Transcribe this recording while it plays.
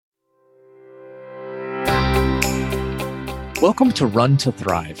Welcome to Run to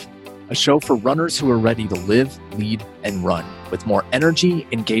Thrive, a show for runners who are ready to live, lead, and run with more energy,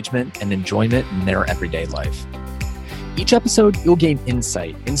 engagement, and enjoyment in their everyday life. Each episode, you'll gain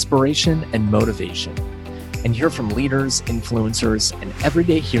insight, inspiration, and motivation, and hear from leaders, influencers, and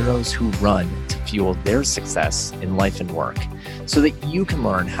everyday heroes who run to fuel their success in life and work so that you can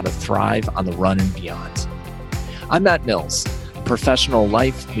learn how to thrive on the run and beyond. I'm Matt Mills, a professional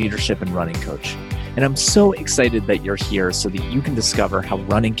life, leadership, and running coach. And I'm so excited that you're here so that you can discover how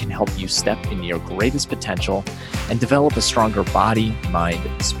running can help you step into your greatest potential and develop a stronger body, mind,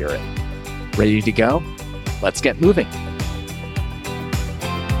 and spirit. Ready to go? Let's get moving.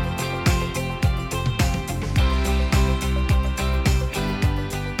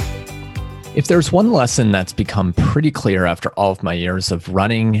 If there's one lesson that's become pretty clear after all of my years of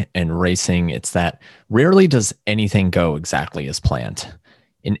running and racing, it's that rarely does anything go exactly as planned.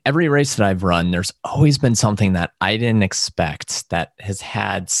 In every race that I've run, there's always been something that I didn't expect that has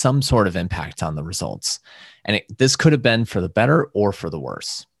had some sort of impact on the results. And this could have been for the better or for the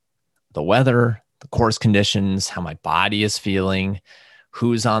worse. The weather, the course conditions, how my body is feeling,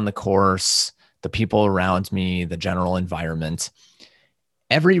 who's on the course, the people around me, the general environment.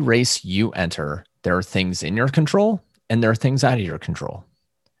 Every race you enter, there are things in your control and there are things out of your control.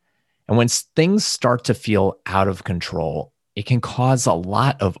 And when things start to feel out of control, it can cause a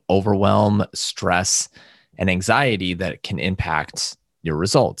lot of overwhelm, stress, and anxiety that can impact your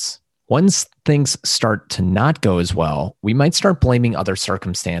results. Once things start to not go as well, we might start blaming other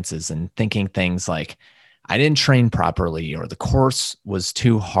circumstances and thinking things like, I didn't train properly, or the course was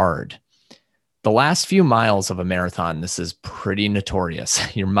too hard. The last few miles of a marathon, this is pretty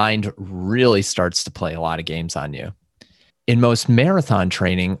notorious. Your mind really starts to play a lot of games on you. In most marathon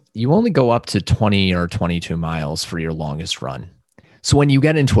training, you only go up to 20 or 22 miles for your longest run. So when you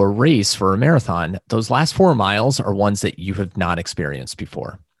get into a race for a marathon, those last 4 miles are ones that you have not experienced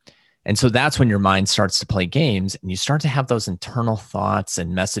before. And so that's when your mind starts to play games and you start to have those internal thoughts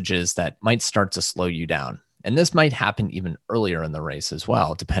and messages that might start to slow you down. And this might happen even earlier in the race as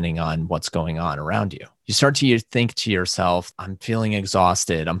well, depending on what's going on around you. You start to think to yourself, I'm feeling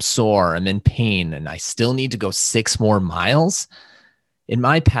exhausted, I'm sore, I'm in pain, and I still need to go 6 more miles. In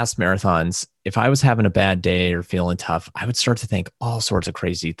my past marathons, if I was having a bad day or feeling tough, I would start to think all sorts of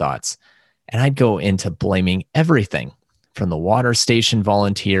crazy thoughts. And I'd go into blaming everything from the water station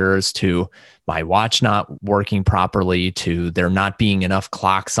volunteers to my watch not working properly to there not being enough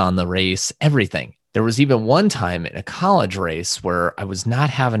clocks on the race, everything. There was even one time in a college race where I was not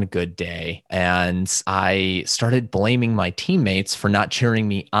having a good day and I started blaming my teammates for not cheering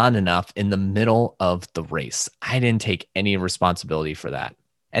me on enough in the middle of the race. I didn't take any responsibility for that.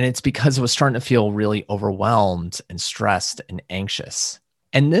 And it's because I was starting to feel really overwhelmed and stressed and anxious.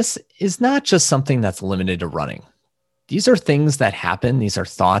 And this is not just something that's limited to running. These are things that happen. These are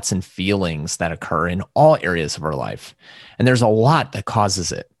thoughts and feelings that occur in all areas of our life. And there's a lot that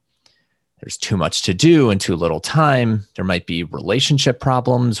causes it. There's too much to do and too little time. There might be relationship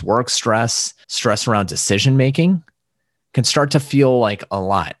problems, work stress, stress around decision making. Can start to feel like a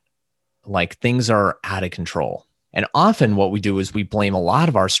lot, like things are out of control. And often what we do is we blame a lot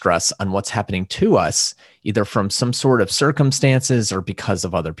of our stress on what's happening to us, either from some sort of circumstances or because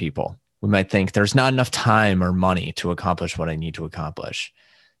of other people. We might think there's not enough time or money to accomplish what I need to accomplish.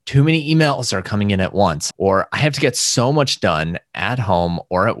 Too many emails are coming in at once, or I have to get so much done at home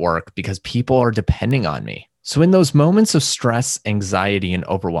or at work because people are depending on me. So in those moments of stress, anxiety, and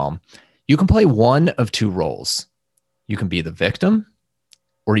overwhelm, you can play one of 2 roles. You can be the victim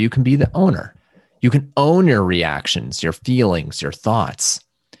or you can be the owner. You can own your reactions, your feelings, your thoughts,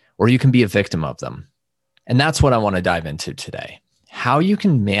 or you can be a victim of them. And that's what I want to dive into today. How you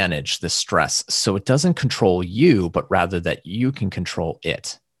can manage the stress so it doesn't control you, but rather that you can control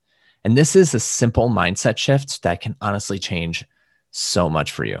it. And this is a simple mindset shift that can honestly change so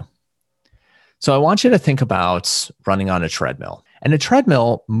much for you. So I want you to think about running on a treadmill. And a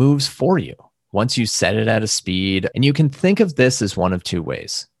treadmill moves for you once you set it at a speed. And you can think of this as one of 2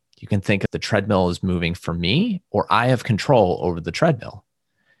 ways. You can think of the treadmill as moving for me, or I have control over the treadmill.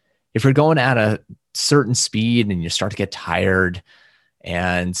 If you're going at a certain speed and you start to get tired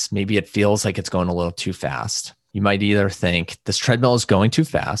and maybe it feels like it's going a little too fast, you might either think this treadmill is going too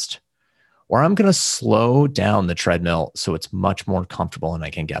fast, or I'm going to slow down the treadmill so it's much more comfortable and I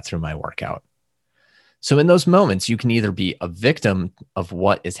can get through my workout. So in those moments, you can either be a victim of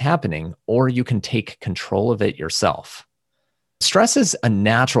what is happening, or you can take control of it yourself. Stress is a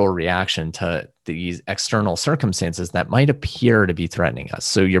natural reaction to these external circumstances that might appear to be threatening us.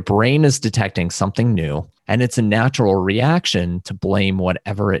 So your brain is detecting something new, and it's a natural reaction to blame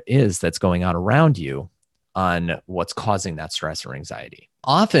whatever it is that's going on around you on what's causing that stress or anxiety.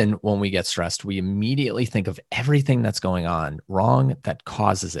 Often when we get stressed, we immediately think of everything that's going on wrong that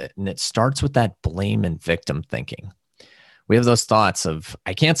causes it. And it starts with that blame and victim thinking. We have those thoughts of,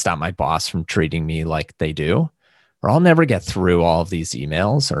 I can't stop my boss from treating me like they do, or I'll never get through all of these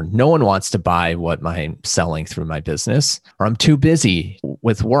emails, or no one wants to buy what I'm selling through my business, or I'm too busy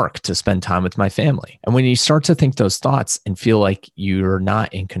with work to spend time with my family. And when you start to think those thoughts and feel like you're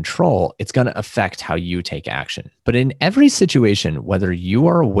not in control, it's going to affect how you take action. But in every situation, whether you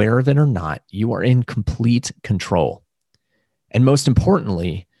are aware of it or not, you are in complete control. And most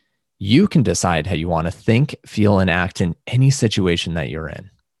importantly, you can decide how you want to think, feel, and act in any situation that you're in.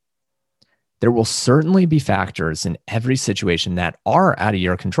 There will certainly be factors in every situation that are out of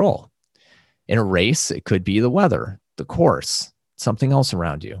your control. In a race, it could be the weather, the course, something else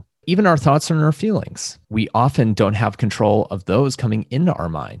around you, even our thoughts and our feelings. We often don't have control of those coming into our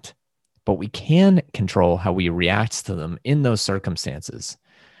mind, but we can control how we react to them in those circumstances.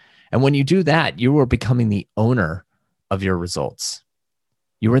 And when you do that, you are becoming the owner of your results.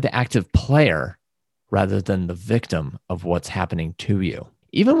 You are the active player rather than the victim of what's happening to you.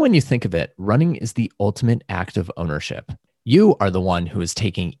 Even when you think of it, running is the ultimate act of ownership. You are the one who is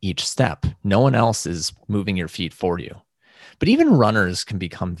taking each step. No one else is moving your feet for you. But even runners can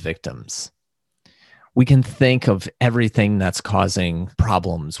become victims. We can think of everything that's causing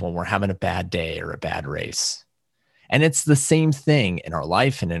problems when we're having a bad day or a bad race. And it's the same thing in our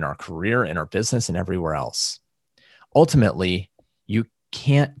life and in our career, in our business, and everywhere else. Ultimately, you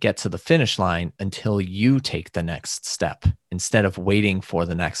can't get to the finish line until you take the next step instead of waiting for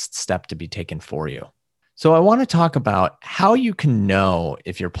the next step to be taken for you. So I want to talk about how you can know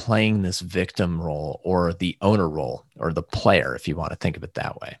if you're playing this victim role or the owner role or the player, if you want to think of it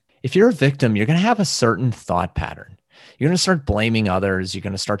that way. If you're a victim, you're going to have a certain thought pattern. You're going to start blaming others. You're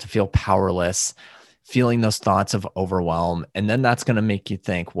going to start to feel powerless, feeling those thoughts of overwhelm. And then that's going to make you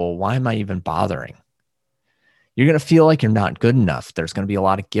think, well, why am I even bothering? You're going to feel like you're not good enough. There's going to be a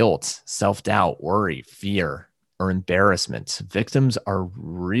lot of guilt, self-doubt, worry, fear, or embarrassment. Victims are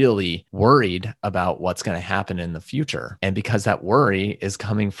really worried about what's going to happen in the future. And because that worry is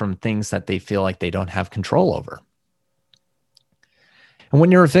coming from things that they feel like they don't have control over. And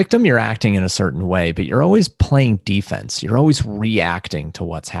when you're a victim, you're acting in a certain way, but you're always playing defense. You're always reacting to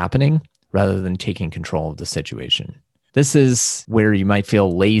what's happening rather than taking control of the situation. This is where you might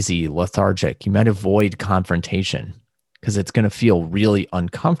feel lazy, lethargic. You might avoid confrontation because it's going to feel really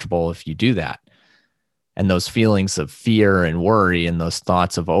uncomfortable if you do that. And those feelings of fear and worry and those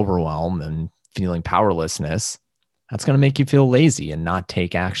thoughts of overwhelm and feeling powerlessness, that's going to make you feel lazy and not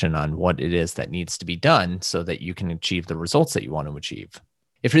take action on what it is that needs to be done so that you can achieve the results that you want to achieve.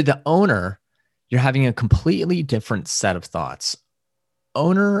 If you're the owner, you're having a completely different set of thoughts.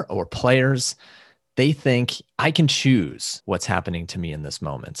 Owner or players, they think I can choose what's happening to me in this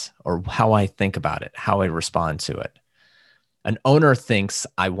moment or how I think about it, how I respond to it. An owner thinks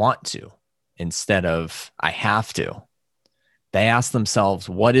I want to instead of I have to. They ask themselves,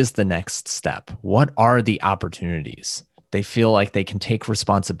 what is the next step? What are the opportunities? They feel like they can take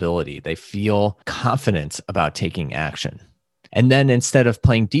responsibility. They feel confident about taking action. And then instead of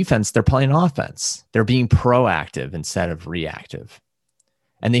playing defense, they're playing offense. They're being proactive instead of reactive.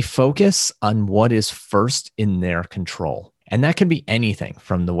 And they focus on what is first in their control. And that can be anything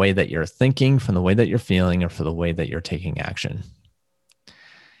from the way that you're thinking, from the way that you're feeling, or for the way that you're taking action.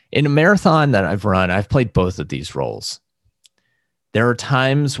 In a marathon that I've run, I've played both of these roles. There are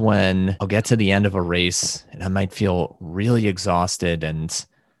times when I'll get to the end of a race and I might feel really exhausted and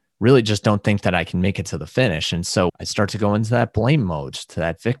really just don't think that I can make it to the finish. And so I start to go into that blame mode, to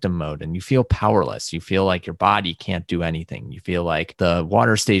that victim mode, and you feel powerless. You feel like your body can't do anything. You feel like the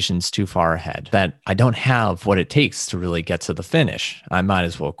water station's too far ahead, that I don't have what it takes to really get to the finish. I might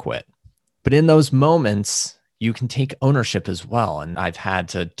as well quit. But in those moments, you can take ownership as well. And I've had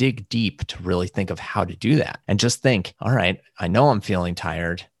to dig deep to really think of how to do that and just think, all right, I know I'm feeling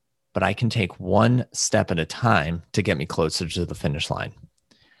tired, but I can take one step at a time to get me closer to the finish line.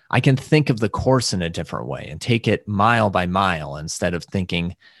 I can think of the course in a different way and take it mile by mile instead of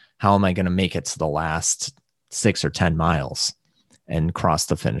thinking, how am I going to make it to the last 6 or 10 miles and cross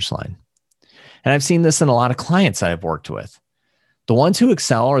the finish line? And I've seen this in a lot of clients that I've worked with. The ones who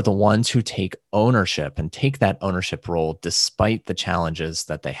excel are the ones who take ownership and take that ownership role despite the challenges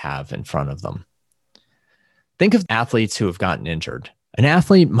that they have in front of them. Think of athletes who have gotten injured. An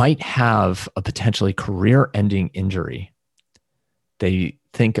athlete might have a potentially career-ending injury. They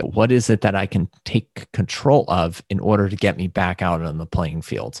think, what is it that I can take control of in order to get me back out on the playing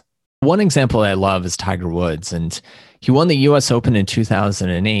field? One example I love is Tiger Woods, and he won the US Open in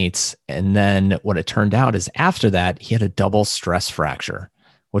 2008. And then what it turned out is after that, he had a double stress fracture,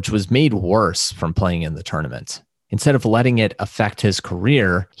 which was made worse from playing in the tournament. Instead of letting it affect his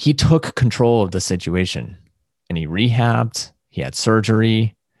career, he took control of the situation and he rehabbed, he had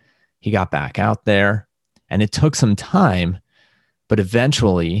surgery, he got back out there, and it took some time. But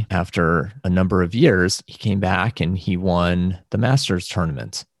eventually, after a number of years, he came back and he won the Masters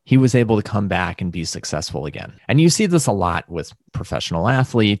tournament. He was able to come back and be successful again. And you see this a lot with professional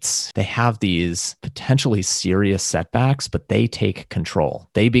athletes. They have these potentially serious setbacks, but they take control.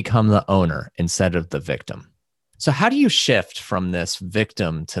 They become the owner instead of the victim. So how do you shift from this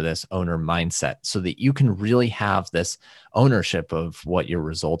victim to this owner mindset so that you can really have this ownership of what your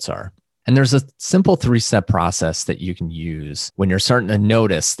results are? And there's a simple 3-step process that you can use when you're starting to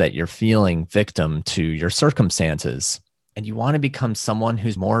notice that you're feeling victim to your circumstances. And you want to become someone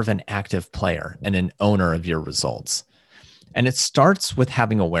who's more of an active player and an owner of your results. And it starts with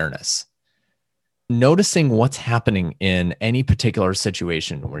having awareness, noticing what's happening in any particular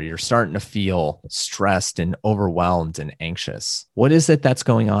situation where you're starting to feel stressed and overwhelmed and anxious. What is it that's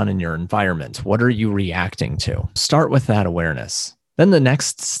going on in your environment? What are you reacting to? Start with that awareness. Then the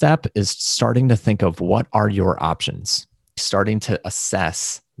next step is starting to think of what are your options, starting to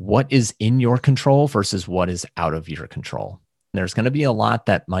assess what is in your control versus what is out of your control. There's going to be a lot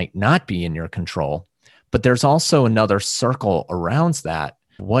that might not be in your control, but there's also another circle around that.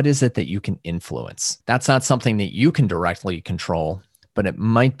 What is it that you can influence? That's not something that you can directly control, but it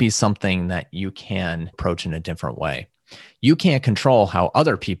might be something that you can approach in a different way. You can't control how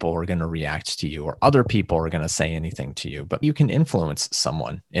other people are going to react to you or other people are going to say anything to you, but you can influence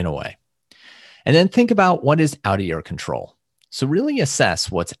someone in a way. And then think about what is out of your control. So really assess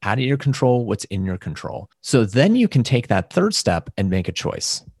what's out of your control, what's in your control. So then you can take that third step and make a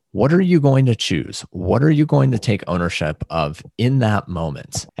choice. What are you going to choose? What are you going to take ownership of in that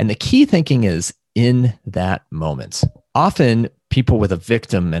moment? And the key thinking is in that moment. Often people with a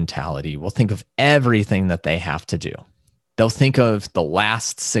victim mentality will think of everything that they have to do. They'll think of the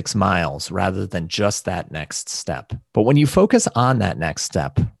last 6 miles rather than just that next step. But when you focus on that next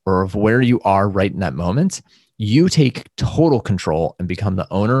step or of where you are right in that moment, you take total control and become the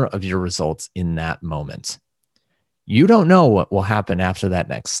owner of your results in that moment. You don't know what will happen after that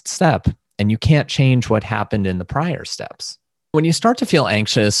next step, and you can't change what happened in the prior steps. When you start to feel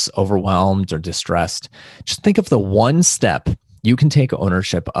anxious, overwhelmed, or distressed, just think of the one step you can take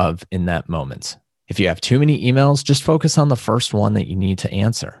ownership of in that moment. If you have too many emails, just focus on the first one that you need to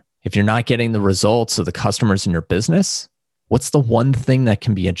answer. If you're not getting the results of the customers in your business, what's the one thing that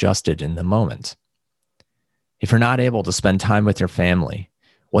can be adjusted in the moment? If you're not able to spend time with your family,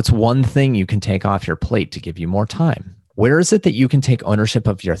 what's one thing you can take off your plate to give you more time? Where is it that you can take ownership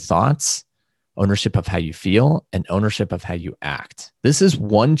of your thoughts, ownership of how you feel, and ownership of how you act? This is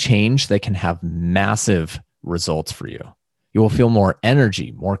one change that can have massive results for you. You will feel more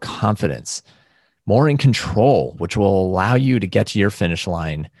energy, more confidence, more in control, which will allow you to get to your finish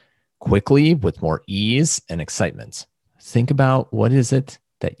line quickly with more ease and excitement. Think about what is it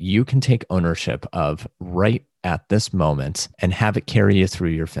that you can take ownership of right at this moment and have it carry you through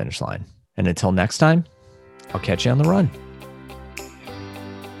your finish line. And until next time, I'll catch you on the run.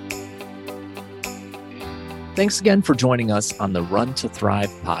 Thanks again for joining us on the Run to Thrive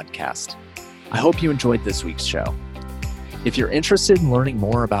podcast. I hope you enjoyed this week's show. If you're interested in learning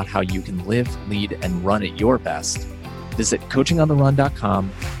more about how you can live, lead, and run at your best, visit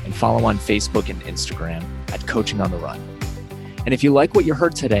coachingontherun.com and follow on Facebook and Instagram at Coaching on the Run. And if you like what you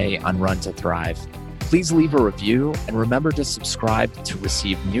heard today on Run to Thrive, please leave a review and remember to subscribe to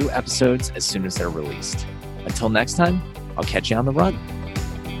receive new episodes as soon as they're released. Until next time, I'll catch you on the run.